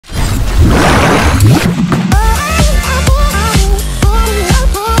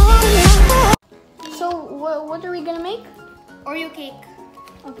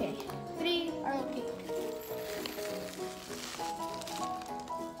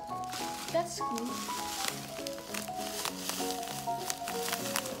That's good.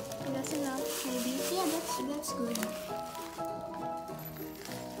 That's enough, maybe. Yeah, that's good.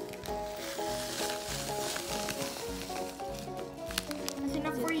 That's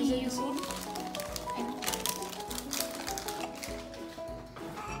enough for you.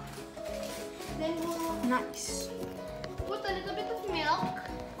 Then we'll Nice. put a little bit of milk.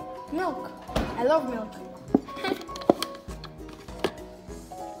 Milk. I love milk.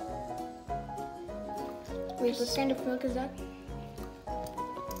 Wait, what kind of milk is that?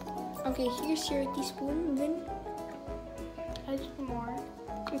 Okay, here's your teaspoon. Then A little more.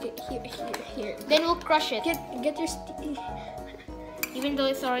 okay, here. Then we'll crush it. Get your Even though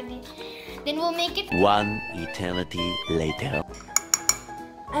it's already. Then we'll make it. One eternity later.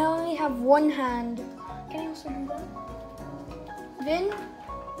 I only have one hand. Can I also do that? Then,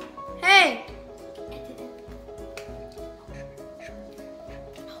 hey!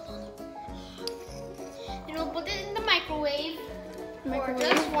 Then we'll put it in the microwave for Microwave.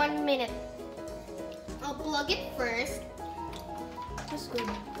 just 1 minute. I'll plug it first. That's good.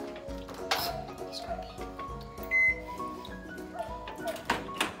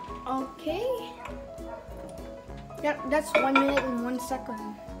 Okay. Yeah, that's 1 minute and 1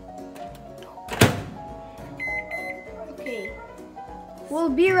 second. Okay. We'll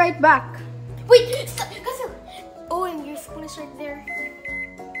be right back. Wait! Stop! Oh, and your spoon is right there.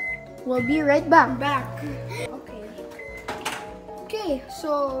 We'll be right back. Okay. Okay,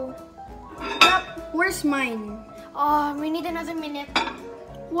 so yep, where's mine? Oh, we need another minute.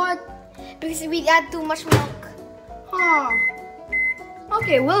 What? Because we add too much milk. Huh.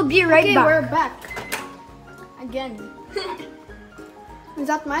 Okay, we'll be right back. We're back. Again. Is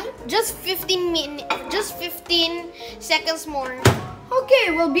that mine? Just 15 minutes. Just 15 seconds more.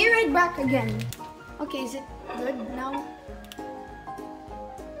 Okay, we'll be right back again. Okay, is it good now?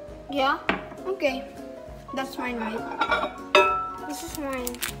 Yeah? Okay. That's mine, right? This is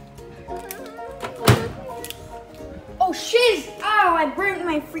mine. Oh, shiz! Ow, I burnt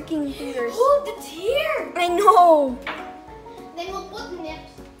my freaking fingers. Oh, that's here! I know. Then we'll put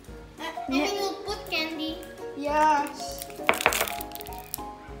nips. And then we'll put candy. Yes.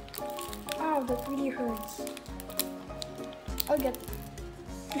 Ow, that really hurts. I'll get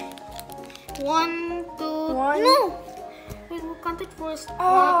 1, 2. One. No! Wait, we'll count it first.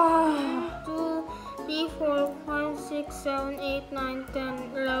 Ah. 1, 2, 3, 4, 5, 6, 7, 8, 9,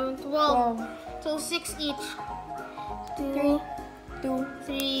 10, 11, 12. Wow. So 6 each. 3, 2, 2,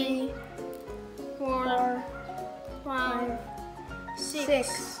 3, 4, 4, 5, 6.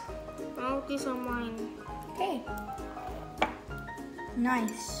 6. Oh, these are mine. Okay.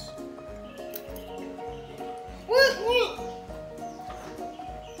 Nice. Wait.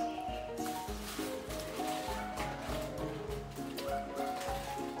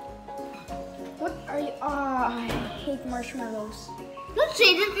 What are you? Ah, I hate marshmallows. Let's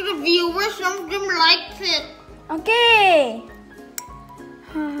say this to the viewers. Some of them likes it. Okay.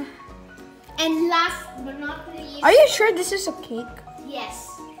 And last but not least. Are you sure this is a cake? Yes.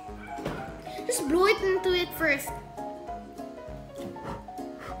 Just blow it into it first.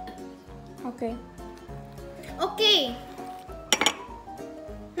 Okay. Okay.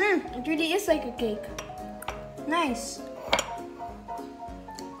 It really is like a cake. Nice.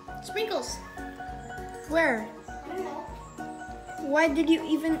 Sprinkles. Where? I don't know. Why did you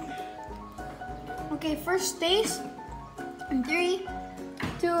even? Okay, first taste. 3,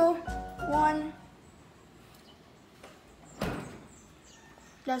 2, 1.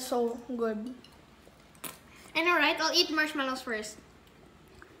 That's so good. I know, right? I'll eat marshmallows first.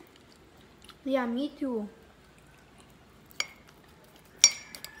 Yeah, me too.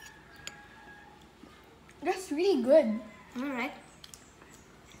 That's really good. All right.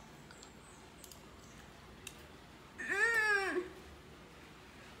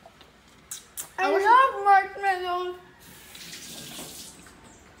 I love marshmallows.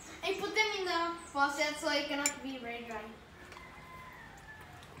 I put them in the faucet so it cannot be very dry.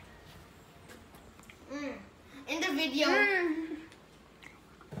 In the video.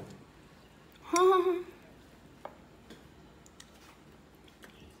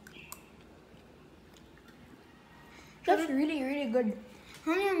 That's really, really good.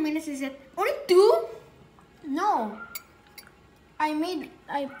 How many minutes is it? Only 2? No.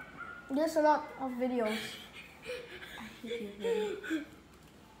 There's a lot of videos.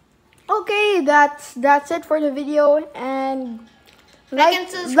 Okay, that's it for the video, and Like and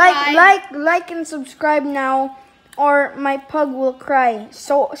subscribe. like and subscribe now, or my pug will cry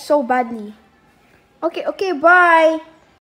so badly. Okay, bye.